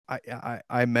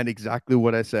I meant exactly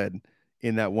what I said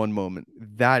in that one moment.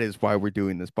 That is why we're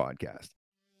doing this podcast.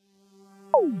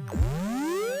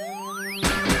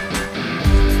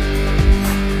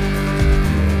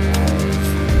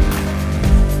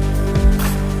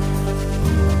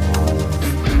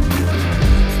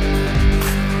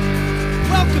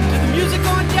 Welcome to the Music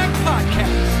on Deck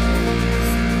podcast.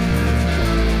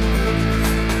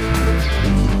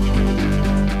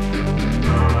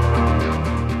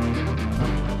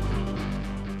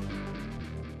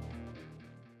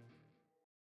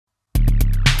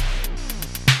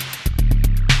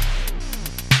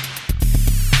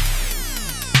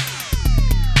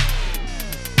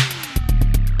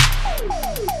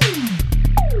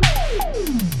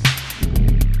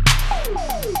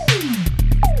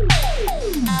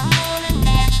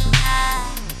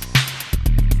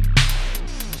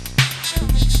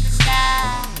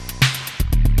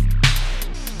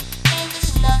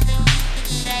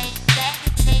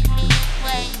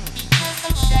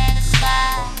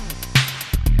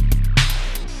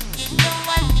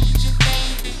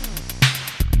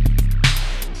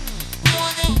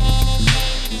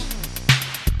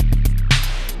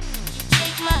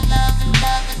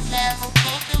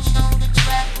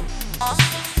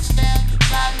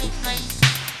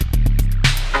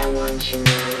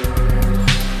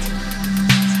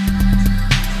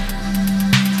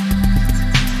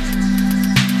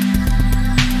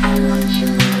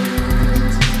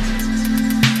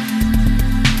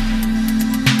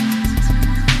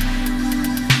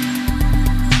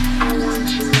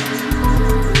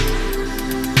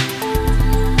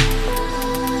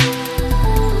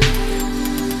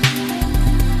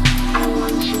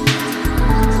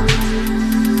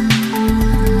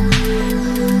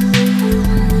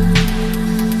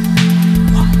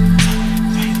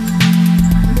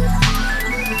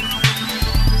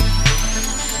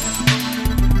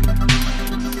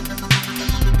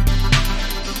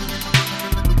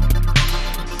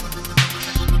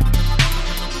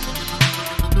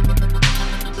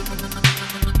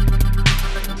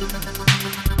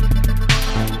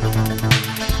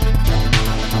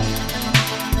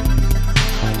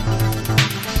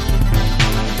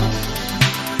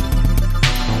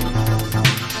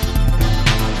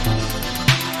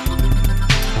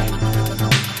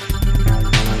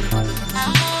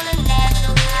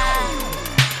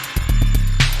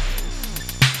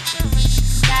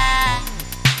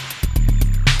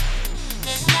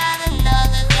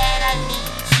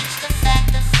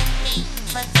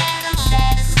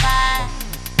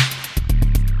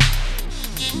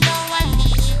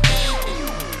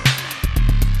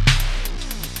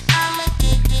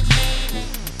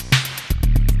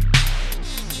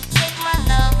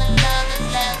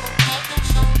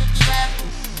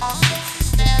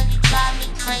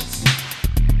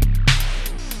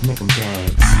 Make 'em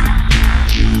dance.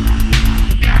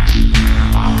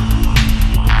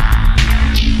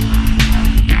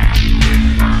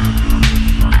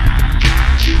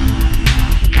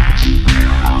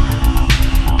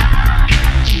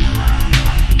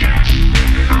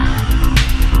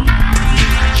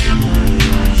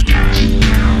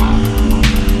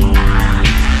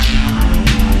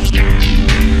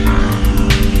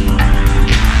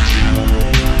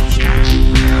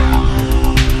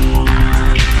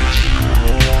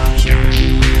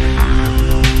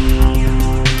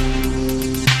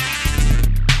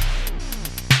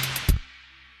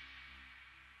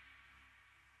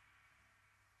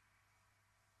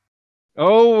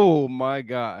 Oh my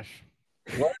gosh.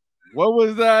 What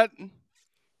was that?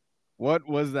 What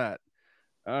was that?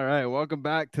 All right, welcome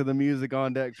back to the Music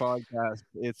on Deck podcast.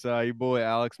 It's your boy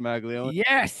Alex Maglione,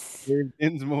 Yes, Dave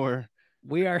Dinsmore,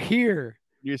 we are here.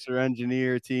 producer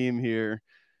engineer team here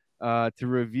to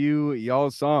review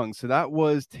y'all's songs. So that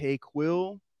was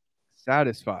Teyquil,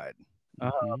 Satisfied.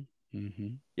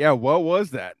 Yeah, what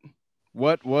was that?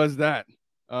 What was that?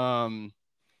 I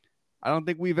don't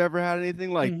think we've ever had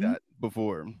anything like that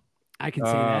before. I can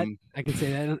say that. I can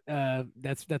say that.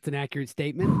 That's an accurate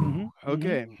statement.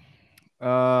 Okay. Is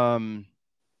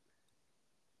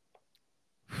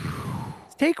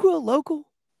Teyquil local?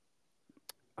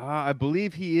 I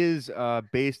believe he is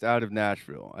based out of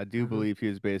Nashville. I do believe he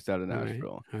is based out of All right,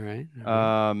 Nashville. All right.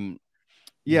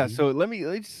 Yeah. So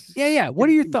let's Yeah. What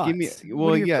are your thoughts? give me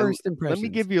What are your yeah. first Let impressions? me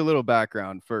give you a little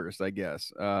background first, I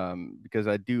guess, because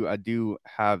I do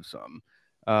have some.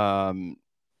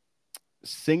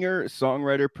 Singer,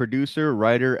 songwriter, producer,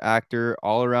 writer, actor,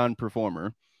 all around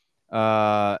performer.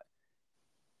 Has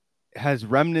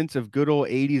remnants of good old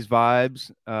 80s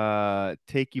vibes.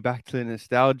 Take you back to the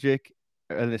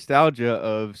nostalgia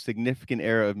of significant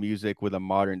era of music with a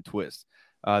modern twist.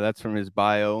 That's from his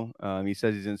bio. He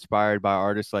says he's inspired by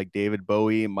artists like David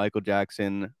Bowie, Michael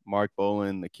Jackson, Mark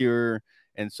Bolan, The Cure,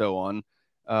 and so on.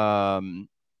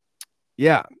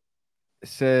 Yeah, it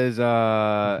says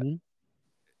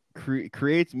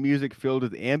creates music filled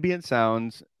with ambient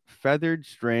sounds, feathered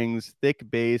strings, thick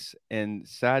bass, and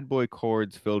sad boy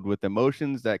chords filled with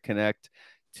emotions that connect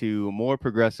to more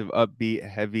progressive, upbeat,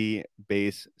 heavy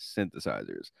bass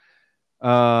synthesizers.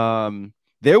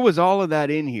 There was all of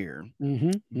that in here,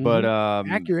 but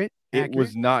accurate. It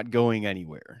was not going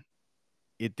anywhere.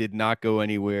 It did not go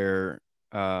anywhere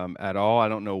at all. I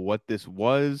don't know what this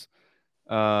was.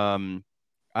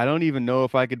 I don't even know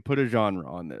if I could put a genre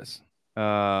on this.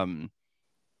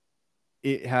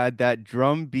 It had that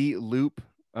drum beat loop.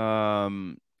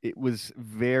 It was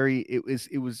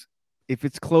if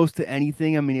it's close to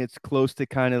anything, I mean, it's close to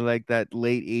kind of like that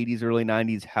late 80s, early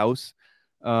 90s house,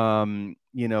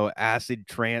 acid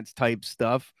trance type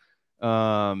stuff.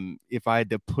 If I had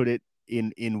to put it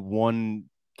in one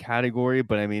category,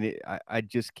 but I mean, I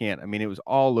just can't. I mean, it was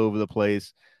all over the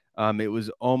place. It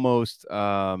was almost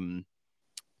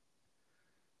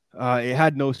it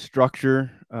had no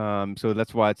structure, so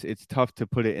that's why it's tough to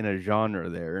put it in a genre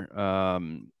there.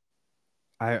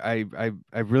 I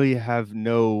really have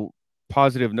no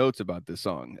positive notes about this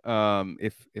song.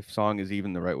 If song is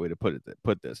even the right way to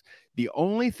put this. The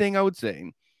only thing I would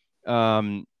say,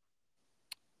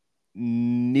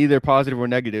 neither positive or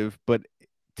negative, but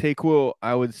Teyquil,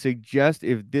 I would suggest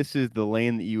if this is the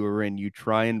lane that you are in, you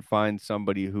try and find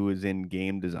somebody who is in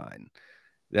game design.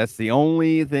 That's the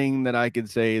only thing that I could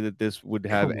say that this would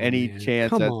have any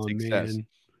chance at success. Man.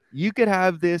 You could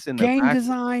have this in the game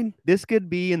design. This could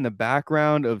be in the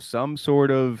background of some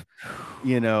sort of,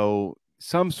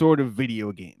 some sort of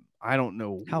video game. I don't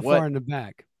know how far in the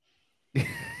back.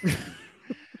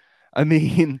 I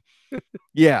mean,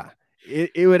 yeah.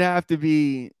 It would have to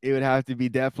be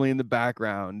definitely in the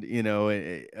background,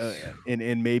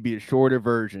 and maybe a shorter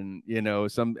version,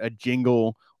 a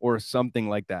jingle or something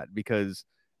like that, because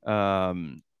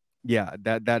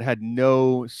that had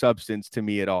no substance to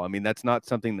me at all. I mean, that's not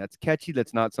something that's catchy.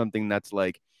 That's not something that's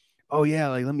like, oh yeah,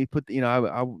 like let me put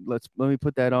let me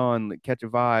put that on, like, catch a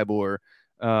vibe, or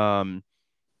that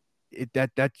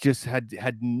just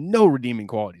had no redeeming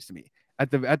qualities to me.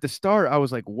 At the start, I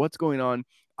was like, what's going on?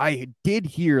 I did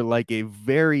hear like a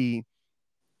very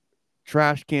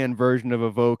trash can version of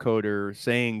a vocoder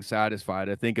saying "satisfied,"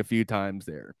 I think a few times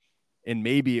there, and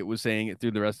maybe it was saying it through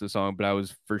the rest of the song, but I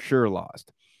was for sure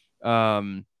lost.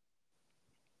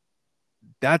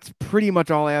 That's pretty much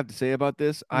all I have to say about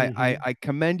this. I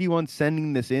commend you on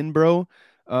sending this in, bro.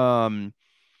 I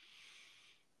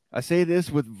say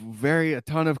this with a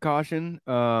ton of caution.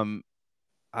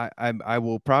 I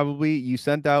will probably, you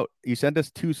sent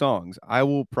us 2 songs. I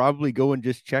will probably go and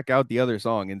just check out the other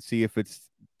song and see if it's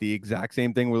the exact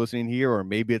same thing we're listening here, or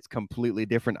maybe it's completely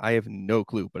different. I have no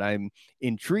clue, but I'm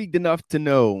intrigued enough to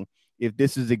know if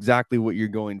this is exactly what you're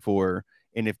going for,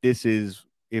 and if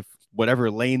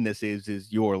whatever lane this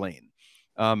is your lane.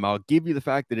 I'll give you the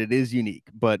fact that it is unique,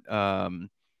 but I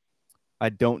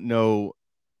don't know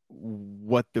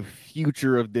what the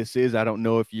future of this is. I don't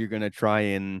know if you're going to try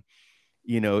and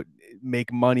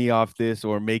make money off this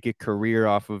or make a career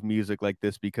off of music like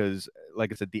this, because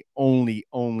like I said, the only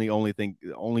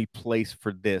place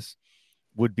for this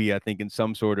would be, I think, in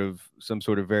some sort of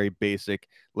very basic,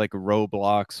 like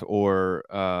Roblox, or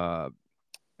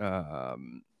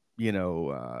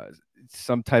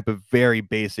some type of very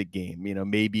basic game,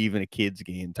 maybe even a kid's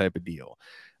game type of deal.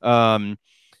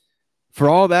 For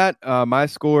all that, my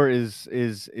score is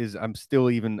I'm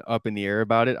still even up in the air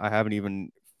about it. I haven't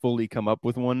even fully come up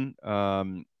with one,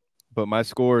 but my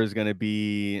score is going to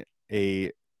be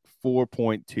a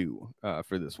 4.2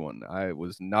 for this one. I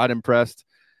was not impressed.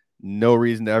 No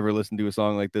reason to ever listen to a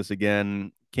song like this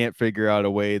again. Can't figure out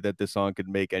a way that this song could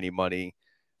make any money.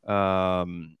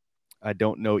 I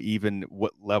don't know even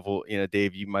what level,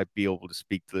 Dave, you might be able to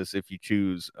speak to this if you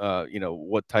choose,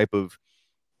 what type of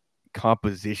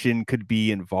composition could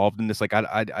be involved in this. Like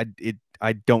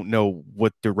I don't know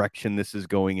what direction this is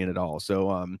going in at all.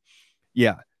 So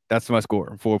yeah, that's my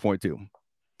score, 4.2.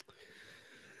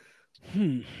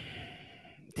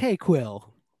 Teyquil,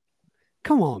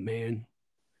 come on, man.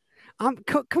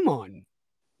 Come on.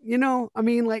 I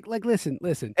mean, like, listen.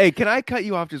 Hey, can I cut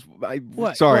you off?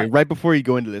 What? Right before you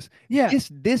go into this. Yeah.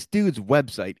 This dude's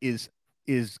website is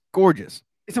gorgeous.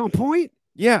 It's on point.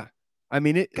 Yeah. I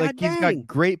mean, he's got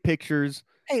great pictures.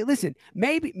 Hey, listen,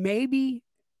 maybe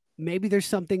there's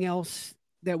something else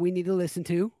that we need to listen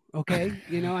to. Okay.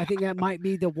 I think that might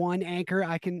be the one anchor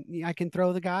I can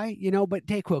throw the guy, but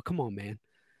Teyquil, come on, man.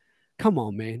 come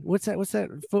on, man. What's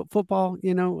that football,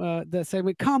 that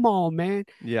segment? Come on, man.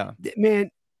 Yeah. Man,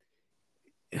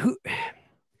 who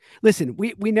listen,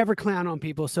 we never clown on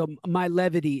people, so my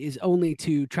levity is only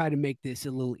to try to make this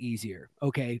a little easier,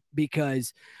 okay?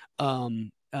 Because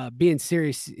being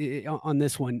serious on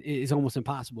this one is almost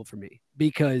impossible for me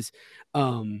because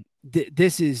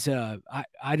this is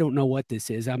I don't know what this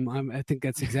is. I think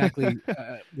that's exactly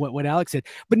what Alex said.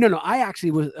 But no, I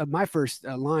actually was my first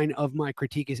line of my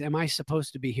critique is, "Am I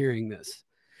supposed to be hearing this?"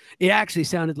 It actually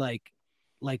sounded like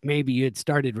maybe you had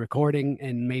started recording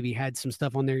and maybe had some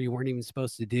stuff on there you weren't even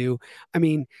supposed to do. I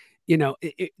mean,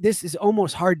 this is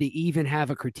almost hard to even have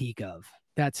a critique of.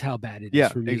 That's how bad it is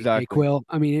for me. Exactly. Teyquil.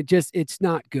 I mean, it's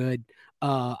not good.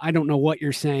 I don't know what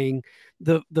you're saying.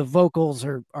 The vocals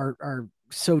are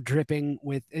so dripping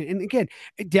with, and again,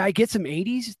 did I get some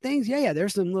 80s things? Yeah.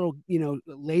 There's some little,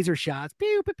 laser shots,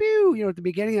 pew, pew, pew, at the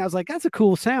beginning. I was like, that's a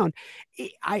cool sound.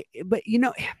 But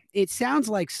it sounds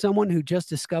like someone who just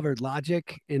discovered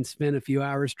Logic and spent a few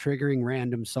hours triggering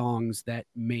random songs that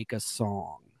make a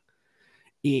song.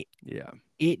 It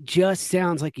just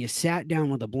sounds like you sat down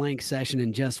with a blank session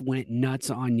and just went nuts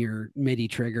on your MIDI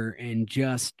trigger and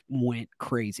just went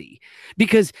crazy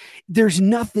because there's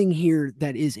nothing here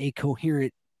that is a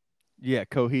coherent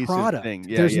cohesive product. thing.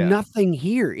 There's nothing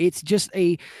here. It's just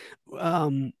a I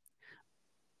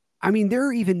mean, there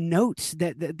are even notes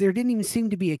that there didn't even seem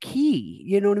to be a key.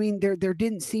 You know what I mean? There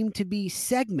didn't seem to be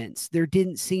segments. There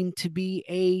didn't seem to be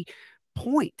a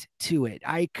point to it.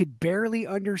 I could barely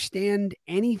understand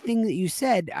anything that you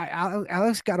said.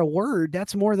 Alex got a word.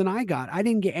 That's more than I got. I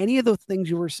didn't get any of the things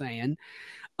you were saying.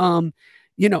 And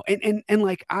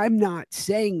like, I'm not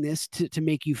saying this to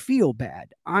make you feel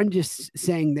bad. I'm just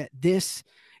saying that this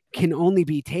can only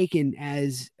be taken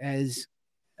as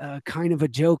kind of a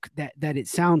joke that it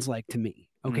sounds like to me.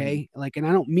 Okay. Like, and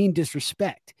I don't mean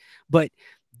disrespect, but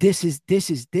this is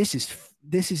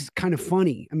kind of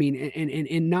funny. I mean,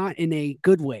 and not in a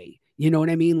good way. You know what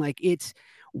I mean? Like, it's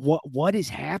what is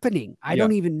happening? I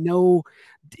don't even know.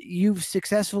 You've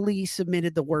successfully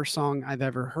submitted the worst song I've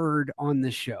ever heard on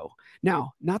this show.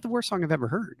 Now, not the worst song I've ever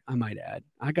heard, I might add.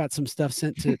 I got some stuff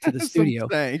sent to the studio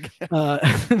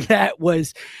that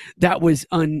was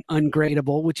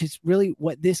ungradable, which is really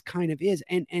what this kind of is.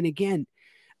 And again,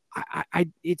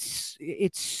 it's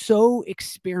so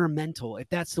experimental, if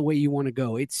that's the way you want to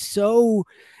go. It's so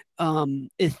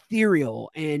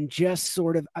ethereal and just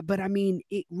sort of, but I mean,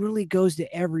 it really goes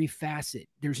to every facet.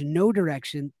 There's no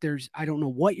direction. I don't know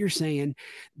what you're saying.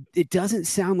 It doesn't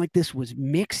sound like this was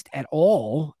mixed at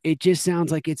all. It just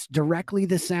sounds like it's directly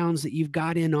the sounds that you've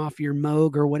got in off your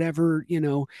Moog or whatever,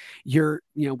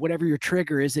 whatever your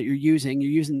trigger is that you're using.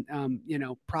 You're using,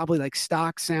 probably like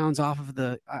stock sounds off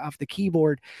the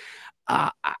keyboard.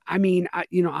 I mean,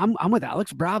 I'm with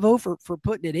Alex. Bravo for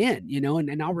putting it in,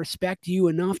 and I'll respect you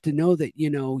enough to know that,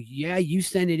 you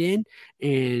sent it in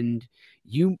and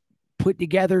you put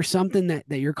together something that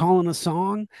you're calling a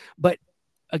song. But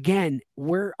again,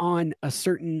 we're on a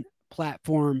certain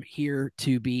platform here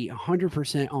to be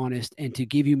 100% honest and to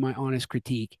give you my honest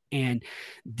critique. And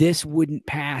this wouldn't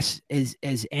pass as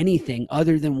anything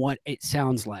other than what it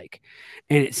sounds like.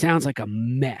 And it sounds like a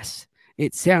mess.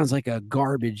 It sounds like a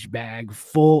garbage bag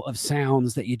full of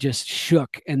sounds that you just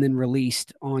shook and then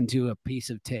released onto a piece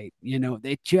of tape.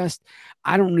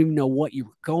 I don't even know what you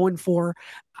were going for.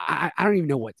 I don't even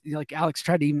know what, like Alex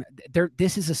tried to even,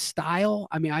 this is a style.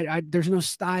 I mean, there's no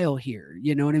style here.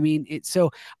 You know what I mean? It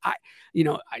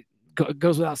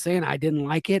goes without saying, I didn't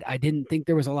like it. I didn't think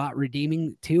there was a lot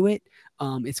redeeming to it.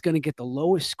 It's going to get the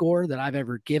lowest score that I've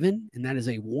ever given, and that is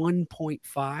a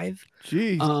 1.5.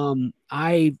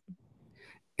 Jeez.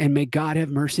 And may God have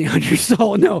mercy on your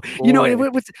soul. No,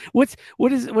 boy.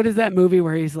 What is that movie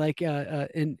where he's like,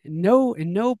 in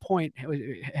no point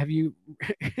have you,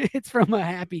 it's from a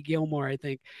Happy Gilmore, I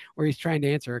think, where he's trying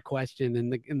to answer a question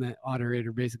and the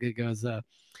moderator basically goes,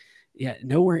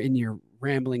 nowhere in your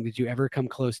rambling did you ever come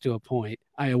close to a point.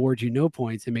 I award you no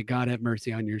points, and may God have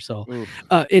mercy on your soul.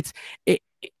 It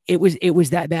was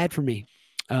that bad for me.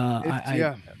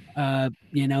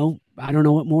 I don't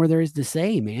know what more there is to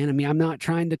say, man. I mean, I'm not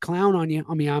trying to clown on you.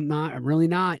 I mean, I'm really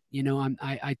not,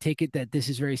 I take it that this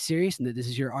is very serious and that this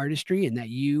is your artistry and that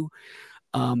you,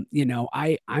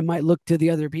 I might look to the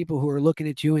other people who are looking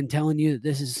at you and telling you that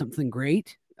this is something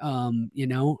great.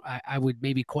 I would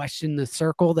maybe question the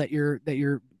circle that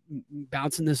you're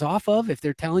bouncing this off of if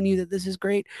they're telling you that this is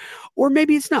great, or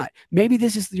maybe it's not. Maybe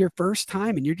this is your first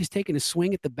time and you're just taking a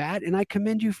swing at the bat, and I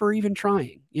commend you for even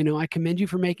trying. I commend you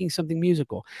for making something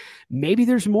musical. Maybe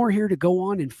there's more here to go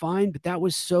on and find, but that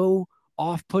was so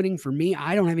off-putting for me.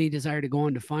 I don't have any desire to go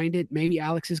on to find it. Maybe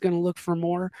Alex is going to look for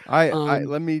more.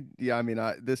 Let me, yeah, I mean,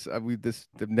 I've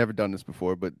never done this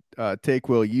before, but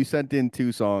Teyquil, you sent in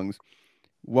 2 songs.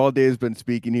 While Dave's been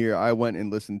speaking here, I went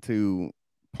and listened to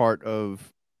part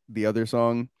of the other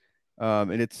song,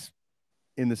 and it's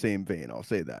in the same vein. I'll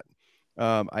say that.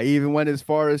 I even went as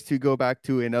far as to go back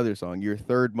to another song, your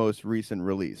third most recent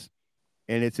release,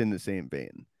 and it's in the same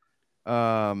vein.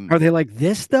 Are they like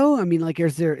this though? I mean, like,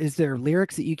 is there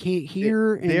lyrics that you can't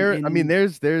hear? I mean,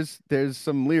 there's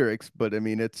some lyrics, but I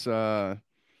mean, it's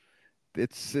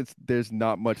there's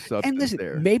not much substance and listen,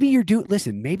 there. maybe you're doing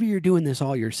this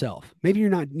all yourself. Maybe you're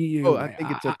not. I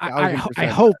think it's 1,000%. I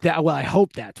hope that. Well, I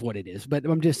hope that's what it is. But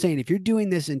I'm just saying, if you're doing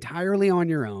this entirely on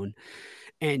your own,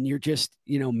 and you're just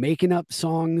making up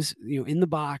songs in the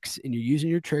box, and you're using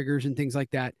your triggers and things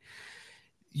like that,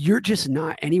 you're just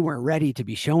not anywhere ready to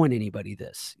be showing anybody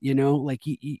this. Like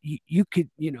you could,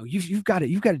 you've got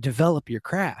to develop your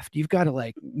craft. You've got to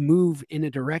like move in a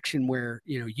direction where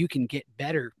you can get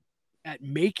better at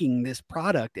making this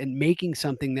product and making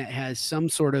something that has some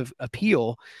sort of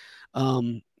appeal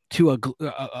to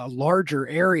a larger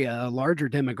area, a larger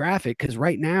demographic. Because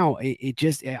right now,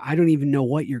 I don't even know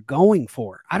what you're going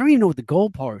for. I don't even know what the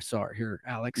goalposts are here,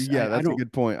 Alex. Yeah, that's a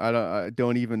good point. I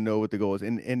don't even know what the goal is.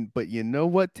 But you know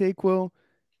what, Teyquil?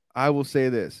 I will say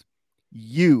this: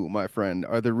 you, my friend,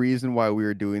 are the reason why we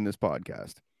are doing this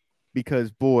podcast.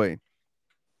 Because boy,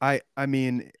 I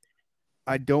mean,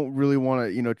 I don't really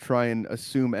want to, try and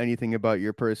assume anything about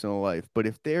your personal life, but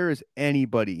if there is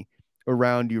anybody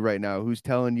around you right now who's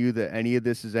telling you that any of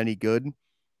this is any good,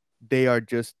 they are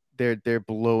just they're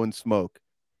blowing smoke.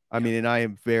 I mean, and I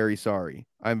am very sorry.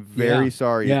 I'm very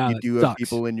sorry if you do have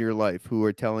people in your life who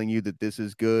are telling you that this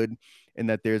is good and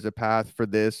that there's a path for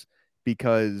this,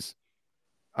 because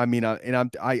I mean,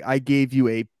 I gave you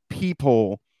a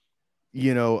peephole,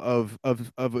 of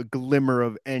a glimmer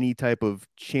of any type of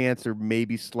chance or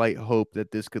maybe slight hope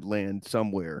that this could land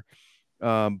somewhere.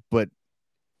 But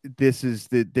this is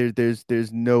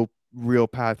there's no real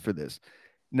path for this.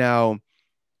 Now,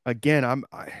 again,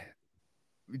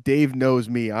 Dave knows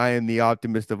me. I am the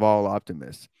optimist of all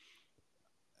optimists.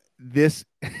 This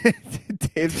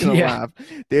Dave's gonna laugh.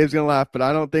 Dave's gonna laugh, but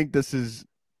I don't think this is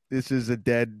a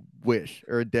dead wish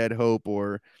or a dead hope,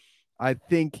 or I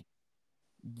think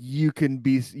you can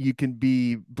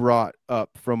be brought up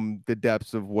from the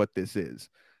depths of what this is.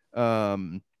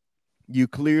 You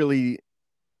clearly,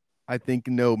 I think,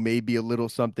 know maybe a little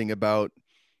something about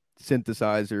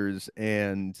synthesizers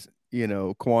and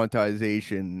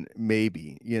quantization,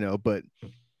 maybe, but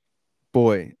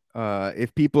boy,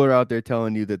 if people are out there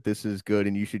telling you that this is good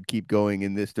and you should keep going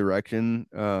in this direction,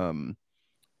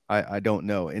 I don't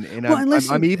know. And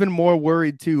I'm even more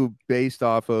worried too, based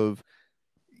off of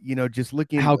just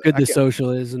looking how good the social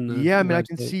is. And I mean, I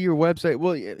can see your website.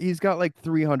 Well, he's got like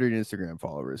 300 Instagram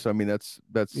followers. So, I mean, that's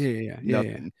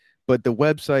nothing. But the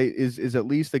website is at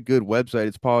least a good website.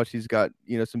 It's polished. He's got,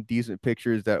 some decent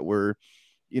pictures that were,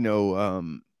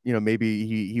 maybe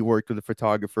he worked with a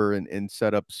photographer and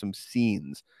set up some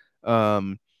scenes.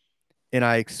 And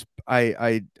I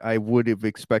would have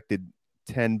expected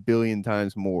 10 billion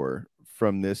times more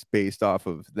from this based off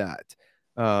of that.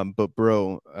 But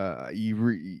bro,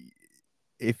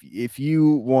 if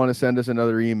you want to send us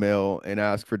another email and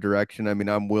ask for direction, I mean,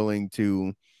 I'm willing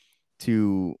to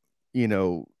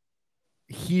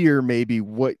hear maybe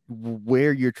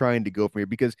where you're trying to go from here,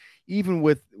 because even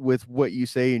with what you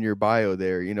say in your bio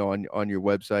there, on your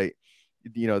website,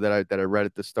 that I read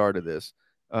at the start of this,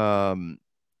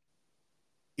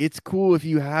 it's cool if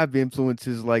you have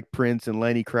influences like Prince and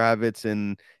Lenny Kravitz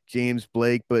and James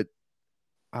Blake, but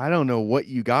I don't know what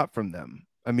you got from them.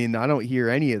 I mean, I don't hear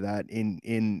any of that in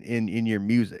your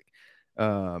music.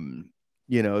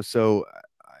 So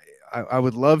I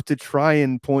would love to try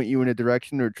and point you in a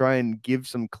direction or try and give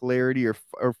some clarity or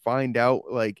find out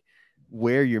like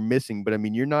where you're missing. But I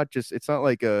mean, it's not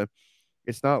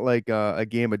like a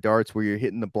game of darts where you're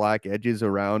hitting the black edges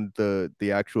around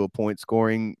the actual point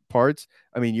scoring parts.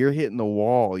 I mean, you're hitting the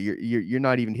wall. You're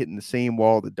not even hitting the same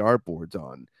wall the dartboard's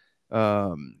on.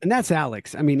 And that's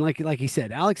Alex. I mean, like he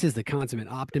said, Alex is the consummate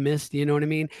optimist. You know what I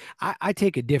mean? I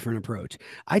take a different approach.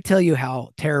 I tell you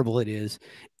how terrible it is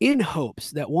in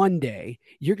hopes that one day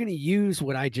you're going to use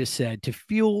what I just said to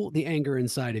fuel the anger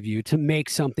inside of you to make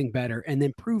something better and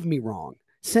then prove me wrong.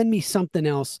 Send me something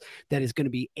else that is going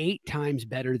to be 8 times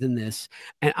better than this,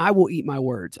 and I will eat my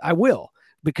words. I will,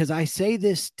 because I say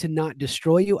this to not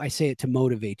destroy you. I say it to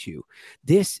motivate you.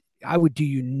 This I would do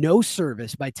you no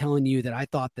service by telling you that I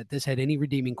thought that this had any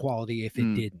redeeming quality if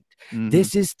it didn't.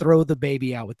 This is throw the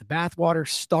baby out with the bathwater,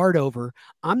 start over.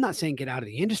 I'm not saying get out of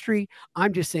the industry.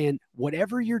 I'm just saying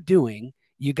whatever you're doing,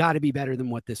 you got to be better than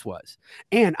what this was.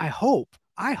 And I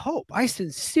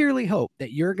sincerely hope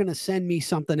that you're going to send me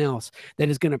something else that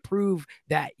is going to prove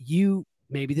that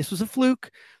maybe this was a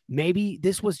fluke. Maybe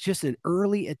this was just an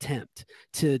early attempt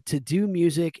to do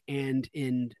music, and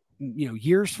in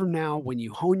years from now, when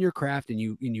you hone your craft and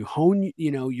you hone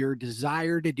your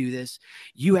desire to do this,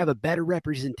 you have a better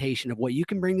representation of what you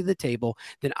can bring to the table.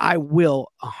 Then I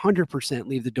will 100%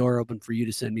 leave the door open for you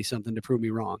to send me something to prove me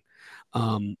wrong.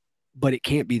 But it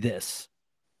can't be this.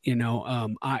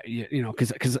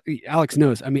 Because Alex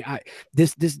knows. I mean,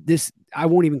 I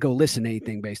won't even go listen to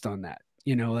anything based on that.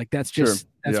 That's just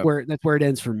where it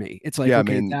ends for me. It's like,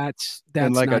 okay, that's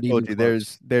and like not I told you,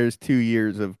 close. there's 2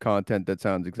 years of content that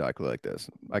sounds exactly like this.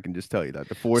 I can just tell you that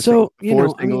the four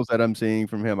singles that I'm seeing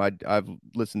from him, I've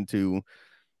listened to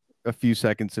a few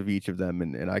seconds of each of them,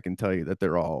 and I can tell you that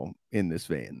they're all in this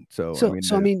vein. So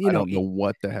I mean, I don't know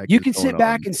what the heck you can sit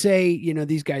back and say,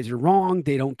 these guys are wrong.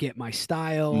 They don't get my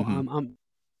style. I'm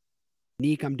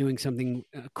unique. I'm doing something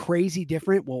crazy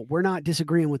different. Well, we're not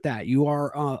disagreeing with that. You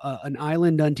are an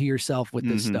island unto yourself with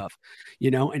this stuff,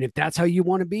 and if that's how you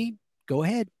want to be, go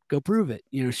ahead, go prove it.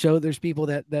 Show there's people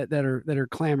that are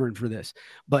clamoring for this,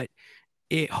 but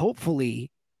it hopefully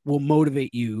will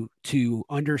motivate you to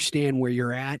understand where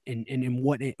you're at and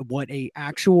what a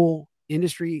actual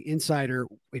industry insider,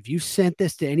 if you sent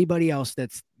this to anybody else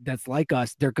that's like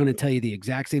us, they're going to tell you the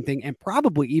exact same thing, and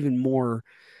probably even more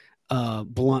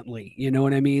bluntly. You know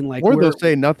what I mean? Like, or they'll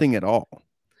say nothing at all.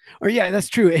 Or yeah, that's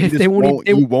true. If they won't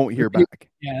hear back.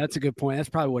 Yeah, that's a good point. That's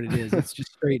probably what it is. It's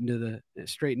just straight into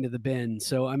the bin.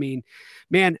 So I mean,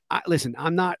 man, listen,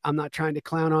 I'm not trying to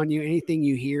clown on you. Anything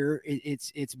you hear,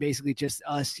 it's basically just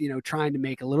us, trying to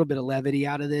make a little bit of levity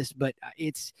out of this. But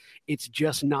it's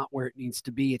just not where it needs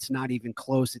to be. It's not even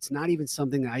close. It's not even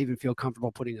something that I even feel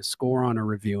comfortable putting a score on or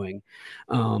reviewing.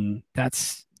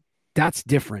 That's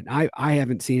different. I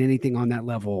haven't seen anything on that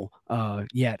level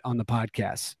yet on the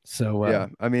podcast. So yeah,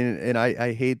 I mean, and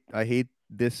I hate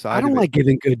this side. I don't like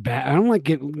giving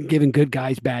giving good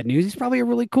guys bad news. He's probably a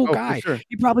really cool guy. Sure.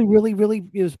 He probably really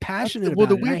is passionate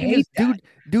about it. I hate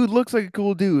dude looks like a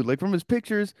cool dude. Like from his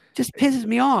pictures, just pisses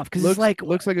me off because it's like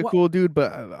looks like a cool dude.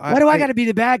 But why do I got to be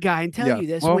the bad guy and tell you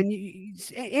this when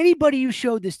anybody you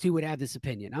showed this to would have this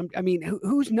opinion? I mean,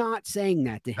 who's not saying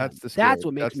that to him? That's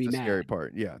what makes me mad. Scary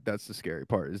part. Yeah, that's the scary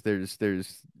part. Is there's a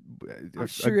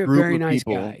group of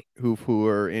people who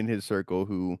are in his circle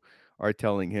who are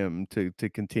telling him to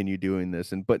continue doing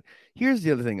this. But here's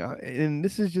the other thing, and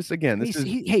this is just, again,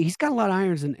 he's got a lot of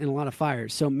irons and a lot of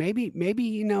fires. So maybe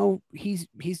he's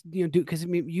because I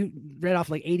mean, you read off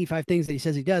like 85 things that he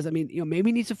says he does. I mean, maybe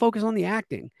he needs to focus on the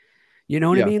acting. You know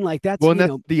what I mean? Like that's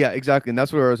exactly, and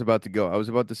that's where I was about to go. I was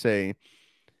about to say,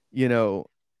 the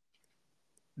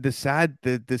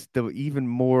even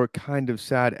more kind of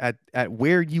sad at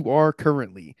where you are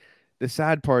currently. The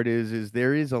sad part is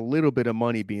there is a little bit of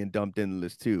money being dumped into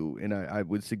this too, and I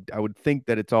would think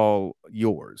that it's all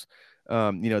yours.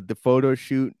 The photo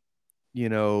shoot, some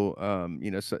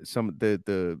of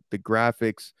the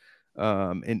graphics,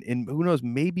 and who knows,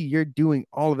 maybe you're doing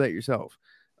all of that yourself,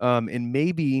 and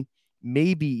maybe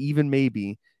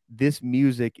this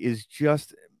music is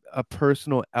just a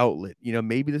personal outlet.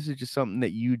 Maybe this is just something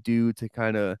that you do to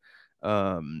kind of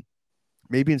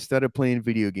maybe instead of playing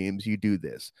video games, you do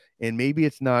this. And maybe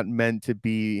it's not meant to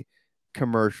be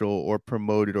commercial or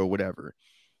promoted or whatever.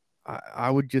 I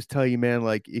would just tell you, man,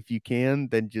 like, if you can,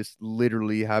 then just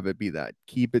literally have it be that.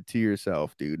 Keep it to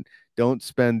yourself, dude. Don't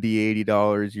spend the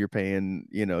 $80 you're paying,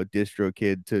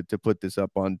 DistroKid to put this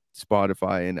up on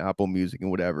Spotify and Apple Music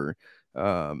and whatever.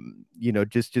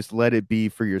 Just let it be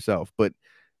for yourself. But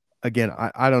again,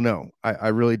 I don't know. I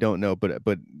really don't know,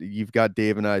 but you've got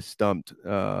Dave and I stumped.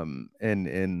 And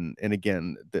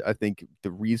again, I think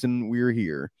the reason we're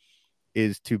here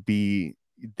is to be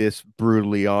this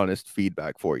brutally honest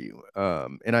feedback for you.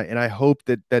 And I hope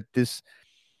that this,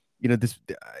 this,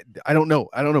 I don't know.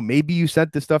 Maybe you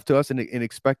sent this stuff to us and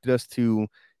expected us to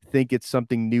think it's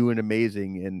something new and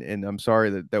amazing. And I'm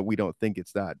sorry that we don't think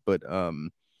it's that, but I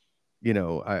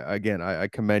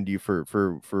commend you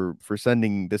for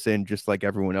sending this in, just like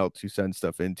everyone else who sends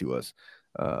stuff into us.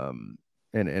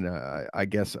 I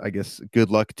guess good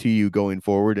luck to you going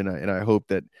forward. And I hope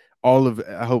that all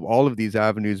of these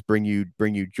avenues bring you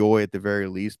joy at the very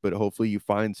least, but hopefully you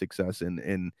find success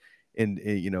in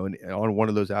on one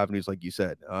of those avenues, like you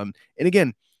said. And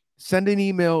again, send an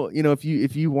email.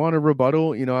 If you want a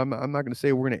rebuttal, I'm not going to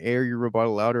say we're going to air your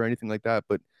rebuttal out or anything like that,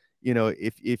 but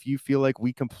if you feel like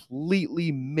we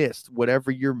completely missed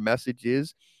whatever your message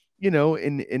is,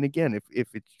 and again,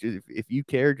 if you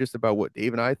care just about what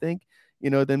Dave and I think,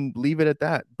 then leave it at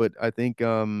that. But I think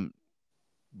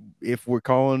if we're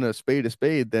calling a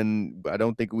spade, then I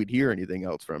don't think we'd hear anything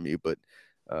else from you. But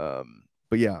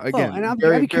yeah, Well, again, and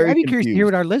very, I'd very be curious to hear confused.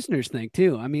 what our listeners think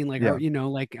too. I mean, like, Yeah.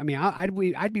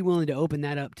 I'd be willing to open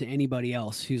that up to anybody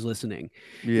else who's listening.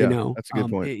 Yeah, that's a good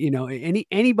point.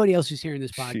 Anybody else who's hearing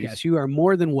this Jeez. podcast, you are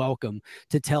more than welcome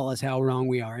to tell us how wrong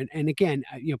we are. And again,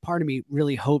 part of me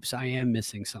really hopes I am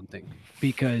missing something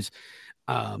because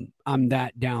I'm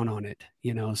that down on it,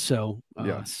 so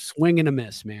Yeah. swing and a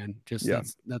miss, man. Just Yeah.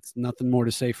 that's nothing more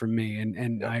to say from me.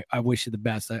 And I wish you the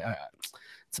best.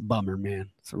 It's a bummer, man.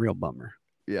 It's a real bummer.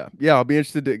 Yeah. I'll be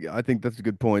interested I think that's a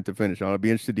good point to finish on. I'll be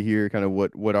interested to hear kind of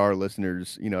what our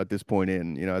listeners, at this point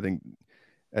I think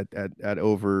at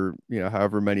over,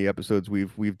 however many episodes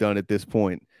we've done at this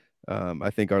point. I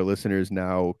think our listeners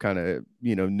now kind of,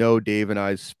 know Dave and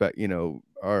I's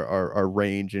our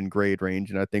range and grade range.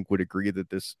 And I think would agree that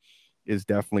this is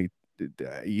definitely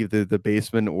either the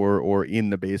basement or in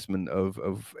the basement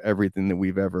of everything that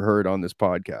we've ever heard on this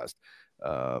podcast.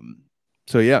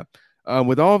 So yeah.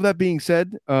 With all of that being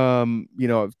said, to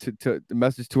the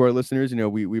message to our listeners,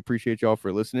 we appreciate y'all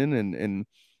for listening and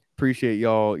appreciate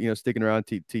y'all, sticking around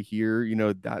to hear,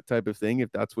 that type of thing.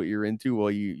 If that's what you're into, well,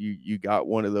 you got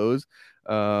one of those.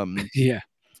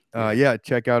 Yeah.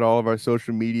 Check out all of our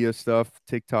social media stuff,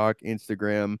 TikTok,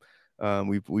 Instagram.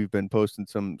 We've been posting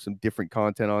some different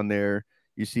content on there.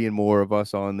 You're seeing more of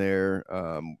us on there.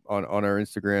 On our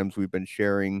Instagrams, we've been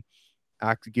sharing,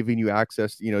 giving you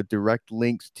access, direct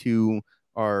links to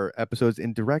our episodes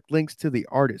and direct links to the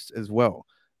artists as well.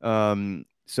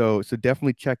 So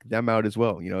definitely check them out as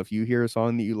well. If you hear a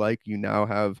song that you like, you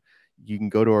can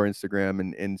go to our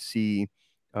Instagram and see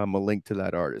a link to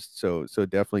that artist. So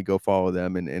definitely go follow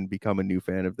them and become a new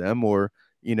fan of them, or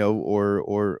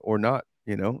or not.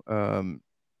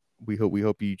 We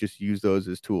hope you just use those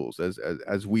as tools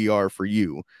as we are for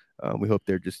you. We hope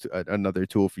they're just another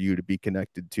tool for you to be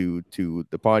connected to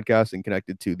the podcast and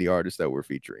connected to the artists that we're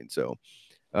featuring. So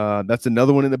that's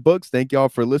another one in the books. Thank y'all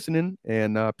for listening,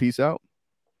 and peace out.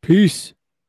 Peace.